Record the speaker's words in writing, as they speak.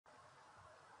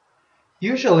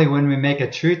Usually when we make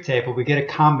a truth table, we get a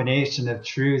combination of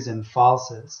trues and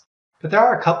falses. But there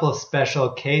are a couple of special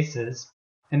cases,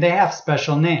 and they have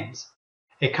special names.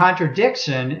 A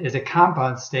contradiction is a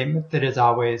compound statement that is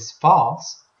always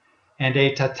false, and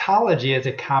a tautology is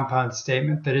a compound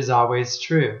statement that is always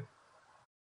true.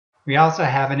 We also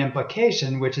have an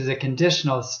implication, which is a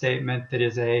conditional statement that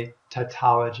is a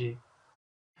tautology.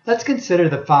 Let's consider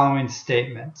the following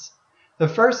statements. The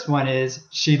first one is,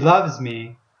 she loves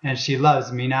me and she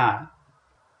loves me not.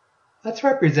 Let's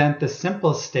represent the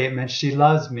simple statement, she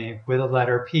loves me, with a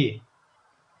letter P.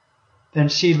 Then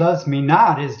she loves me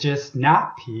not is just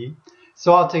not P,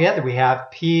 so altogether we have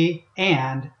P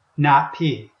and not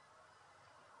P.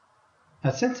 Now,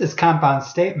 since this compound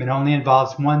statement only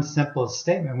involves one simple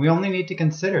statement, we only need to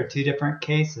consider two different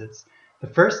cases. The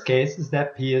first case is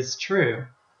that P is true,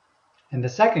 and the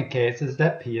second case is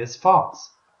that P is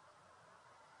false.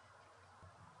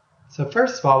 So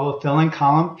first of all, we'll fill in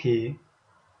column P,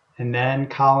 and then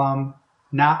column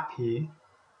not P,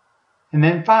 and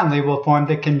then finally we'll form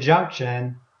the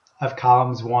conjunction of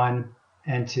columns 1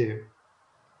 and 2.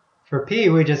 For P,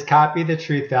 we just copy the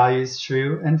truth values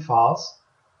true and false.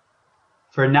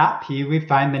 For not P, we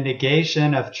find the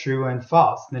negation of true and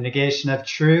false. The negation of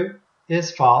true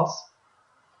is false,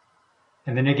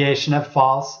 and the negation of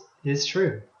false is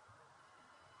true.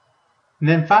 And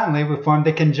then finally, we form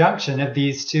the conjunction of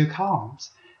these two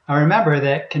columns. Now remember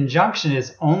that conjunction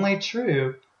is only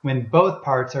true when both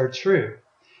parts are true.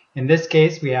 In this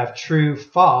case, we have true,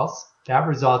 false. That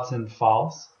results in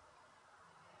false.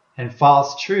 And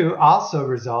false, true also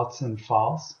results in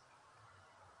false.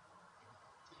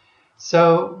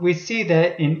 So we see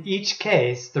that in each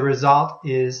case, the result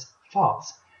is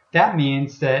false. That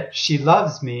means that she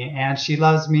loves me and she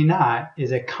loves me not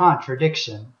is a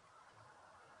contradiction.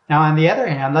 Now, on the other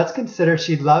hand, let's consider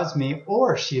she loves me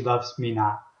or she loves me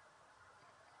not.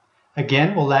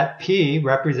 Again, we'll let P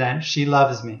represent she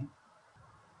loves me.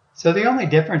 So the only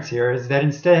difference here is that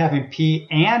instead of having P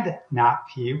and not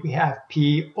P, we have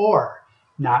P or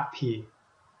not P.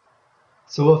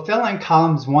 So we'll fill in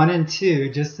columns 1 and 2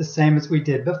 just the same as we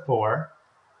did before.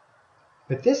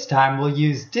 But this time we'll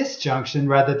use disjunction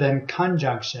rather than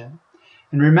conjunction.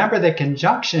 And remember that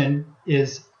conjunction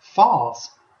is false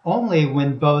only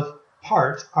when both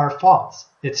parts are false.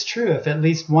 It's true if at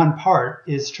least one part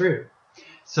is true.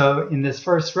 So in this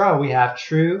first row we have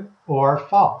true or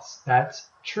false. That's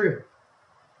true.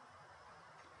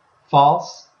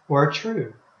 False or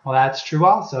true. Well, that's true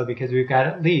also because we've got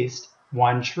at least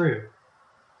one true.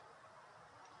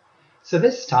 So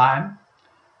this time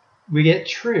we get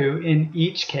true in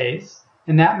each case,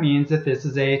 and that means that this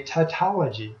is a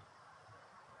tautology.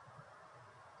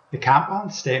 The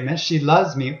compound statement, she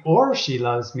loves me or she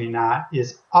loves me not,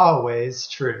 is always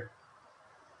true.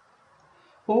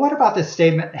 Well, what about the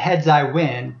statement, heads I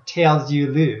win, tails you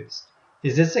lose?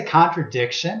 Is this a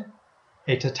contradiction,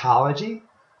 a tautology,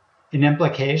 an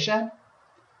implication,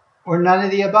 or none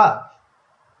of the above?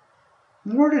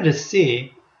 In order to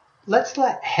see, let's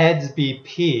let heads be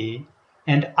P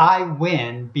and I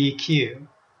win be Q.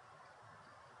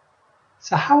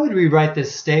 So how would we write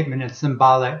this statement in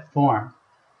symbolic form?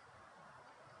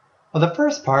 Well, the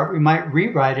first part, we might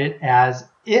rewrite it as,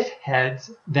 if heads,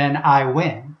 then I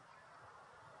win.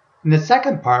 And the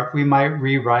second part, we might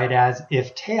rewrite as,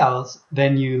 if tails,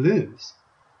 then you lose.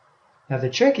 Now, the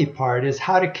tricky part is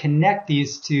how to connect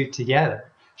these two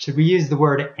together. Should we use the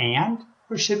word and,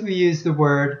 or should we use the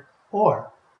word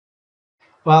or?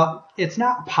 Well, it's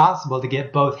not possible to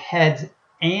get both heads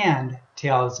and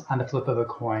tails on the flip of a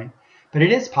coin, but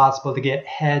it is possible to get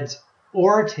heads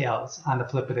or tails on the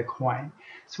flip of the coin.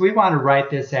 So we want to write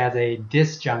this as a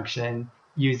disjunction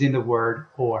using the word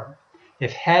or.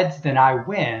 If heads, then I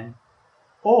win,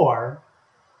 or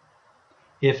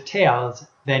if tails,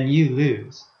 then you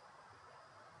lose.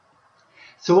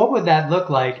 So what would that look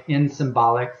like in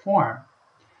symbolic form?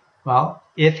 Well,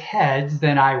 if heads,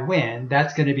 then I win,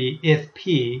 that's going to be if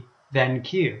P, then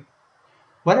Q.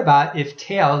 What about if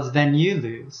tails, then you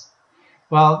lose?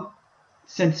 Well,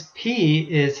 since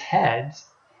P is heads,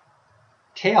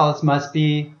 tails must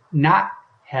be not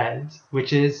heads,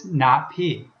 which is not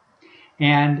P.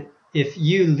 And if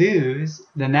you lose,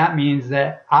 then that means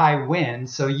that I win,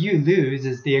 so you lose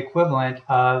is the equivalent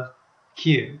of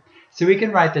Q. So we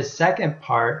can write the second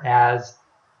part as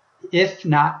if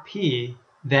not P,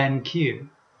 then Q.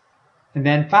 And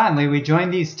then finally, we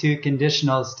join these two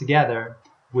conditionals together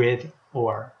with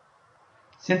or.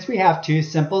 Since we have two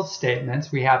simple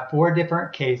statements, we have 4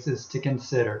 different cases to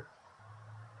consider.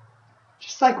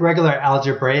 Just like regular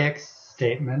algebraic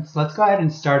statements, let's go ahead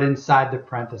and start inside the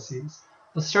parentheses.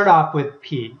 Let's start off with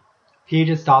P. P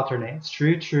just alternates,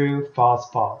 true, true, false,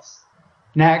 false.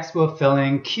 Next, we'll fill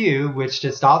in Q, which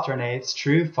just alternates,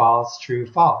 true, false, true,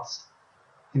 false.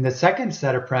 In the second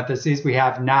set of parentheses, we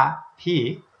have not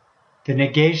P. The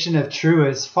negation of true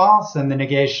is false, and the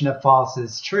negation of false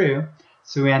is true.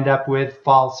 So we end up with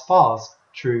false, false,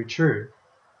 true, true.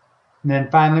 And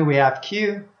then finally, we have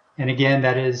Q, and again,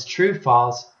 that is true,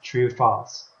 false, true,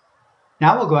 false.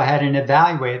 Now we'll go ahead and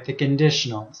evaluate the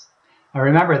conditionals. Now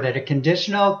remember that a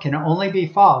conditional can only be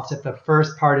false if the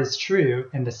first part is true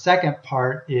and the second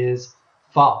part is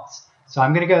false. So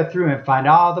I'm going to go through and find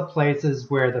all the places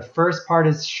where the first part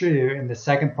is true and the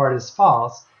second part is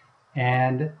false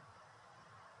and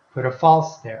put a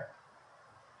false there.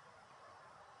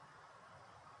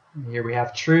 Here we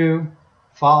have true,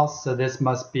 false, so this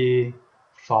must be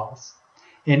false.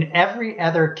 In every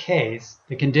other case,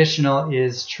 the conditional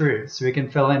is true, so we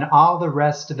can fill in all the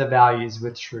rest of the values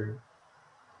with true.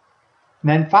 And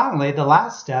then finally, the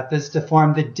last step is to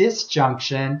form the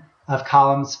disjunction of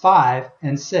columns 5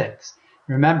 and 6.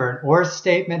 Remember, an or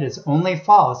statement is only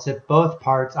false if both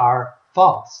parts are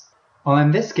false. Well,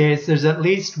 in this case, there's at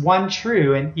least one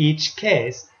true in each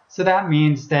case, so that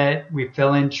means that we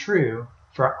fill in true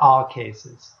for all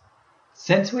cases.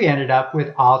 Since we ended up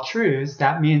with all trues,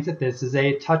 that means that this is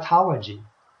a tautology.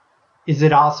 Is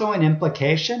it also an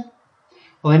implication?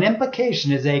 Well, an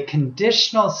implication is a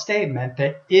conditional statement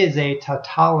that is a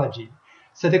tautology.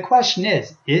 So the question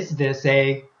is this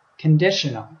a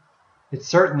conditional? It's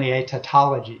certainly a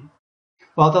tautology.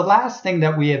 Well, the last thing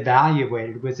that we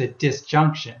evaluated was a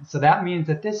disjunction. So that means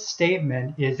that this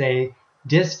statement is a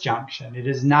disjunction. It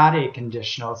is not a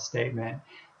conditional statement.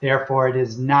 Therefore, it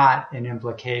is not an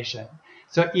implication.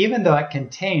 So even though it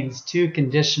contains two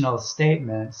conditional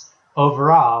statements,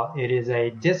 overall it is a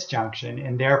disjunction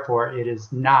and therefore it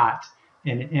is not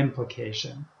an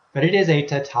implication. But it is a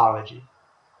tautology.